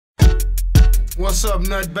What's up,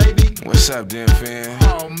 Nut Baby? What's up, Den Fan?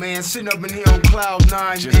 Oh man, sitting up in here on cloud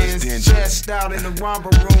 9, Just man. Chest out in the romper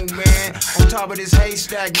room, man. On top of this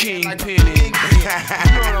haystack, King like Penny. You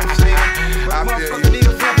know what I'm saying? But motherfucker need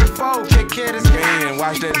a fucking phone. Man,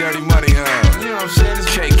 watch that dirty money, huh? You know what I'm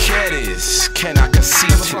saying? Chequettes, can I conceive?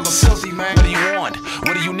 Motherfucker pussy, man. What do you want?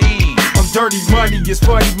 What do you need? I'm dirty money, it's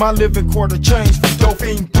funny, my living quarter change from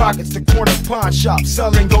doping pockets to corner pawn shops,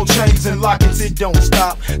 selling gold chains and lockets. It don't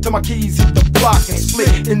stop till my keys hit the block and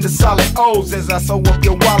split into solid O's as I sew up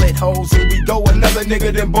your wallet holes. Here we go, another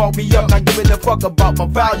nigga done bought me up, not giving a fuck about my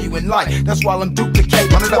value in life. That's why I'm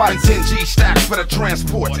duplicating Run it up in twice. 10G stacks for the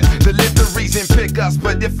transport. Deliveries and pickups,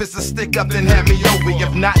 but if it's a stick up, then have me over.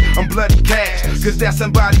 If not, I'm bloody cash, cause that's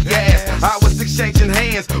somebody's ass. I was exchanging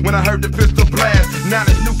hands when I heard the pistol blast. Now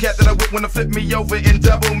this new cat that I whip when I flip me over and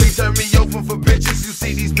double me, turn me over for bitches. You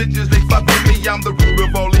see these bitches, they fuck with me. I'm the root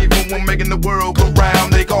of all evil, one making the world go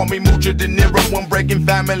round. They call me Mucha De Niro, one breaking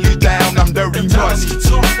families down. I'm dirty money.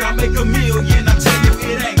 Talk, I make a million. I tell you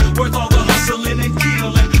it ain't worth all the hustling and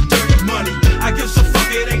killing. Dirty money, I give a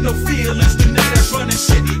fuck, it ain't no feelings. The nigga that's running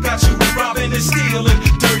shit got you robbing and stealing.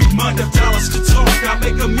 Dirty money, dollars to talk, I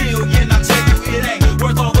make a million. I tell you it ain't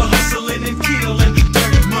worth all the hustling and killing.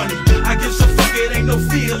 Dirty money, I give a fuck, it ain't no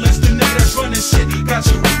feelings. The nigga that's running shit got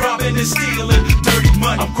you robbing and stealing. Dirty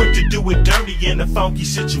money. I'm quick to do it dirty in a funky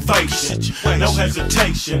situation. No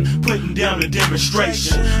hesitation, putting down a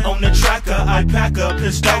demonstration. On the tracker, I pack a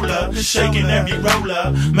pistola, shaking every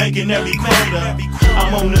roller, making every quota.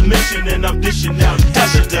 I'm on a mission and I'm dishing out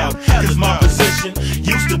dough. Cause my position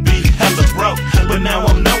used to be hella broke, but now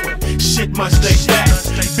I'm knowing shit must stay stacked,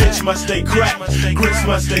 bitch must stay cracked, grits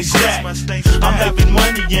must stay stacked. I'm having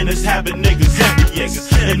money and it's having niggas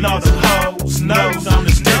envious, and all the hoes knows I'm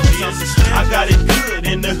the stingiest. I got it good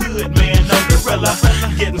in the hood, man, umbrella,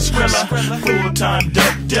 getting skrilla, full-time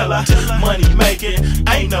dope dealer, money making,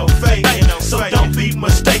 ain't no faking. So don't be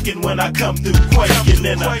mistaken when I come through quaking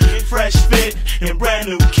in a fresh fit and brand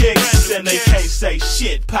new kicks, and they can't say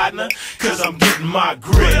shit, partner, cause I'm getting my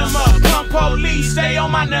grip. Pump police, stay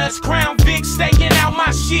on my nuts, Crown Vic, staking out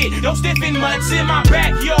my shit. Yo, stiffin' mutts in my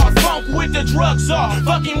backyard, funk with the drugs off.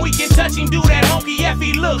 Fucking we can touch him, do that honky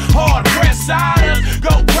effie look hard. Press siders,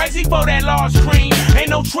 go crazy for that large cream. Ain't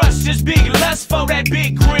no trust, just big lust for that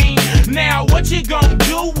big green. Now what you gon'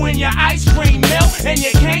 do when your ice cream melt and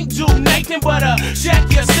you can't do nothing but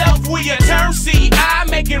check yourself with your turn CI,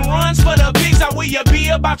 making runs for the pigs. How will you be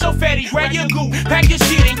about your fatty? Grab your goo, pack your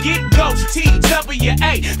shit and get ghost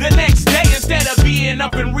TWA the next day instead of being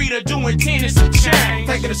up in Rita doing tennis and chains.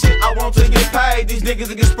 Taking the shit I want to get paid. These niggas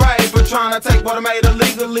will get sprayed for trying to take what I made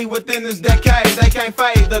illegally within this decade. They can't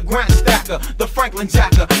fade the Grant Stacker, the Franklin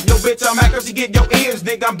Jacker. Yo, bitch, I'm accurate, you get your ears,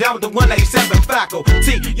 nigga. I'm down with the 187 faculty.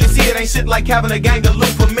 You see, it ain't shit like having a gang to loot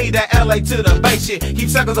for me. That LA to the Bay shit. Keep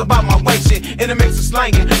circles about my waist shit in the mix of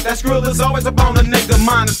slanging. That skrill is always up on the nigga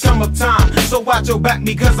mind. It's come up time. So watch your back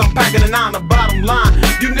because I'm packing a 9, the bottom line.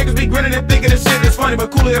 You niggas be grinning and thinking this shit is funny,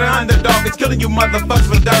 but cooler than underdog. It's killing you motherfuckers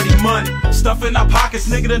for dirty money. Stuff in our pockets,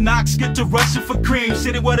 nigga, the knocks get to rushing for cream.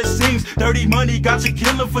 Shit it what it seems, dirty money got you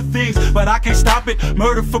killing for things, but I can't stop it.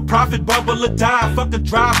 Murder for profit, bubble or die, fuck a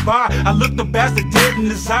drive-by. I look the bastard dead in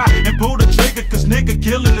his eye and pull the trigger, cause nigga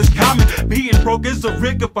killing is common. Being broke is a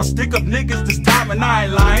rig up, I stick up niggas this time and I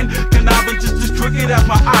ain't lying. Conniving just as crooked as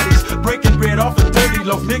my oddies, breaking bread off a dirty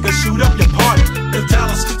loaf, nigga, shoot up your party. If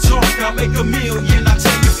dollars could talk, I make a million. I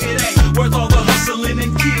tell you it ain't worth all the hustling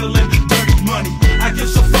and killing. Dirty money, I give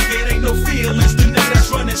a fuck, it ain't no fear.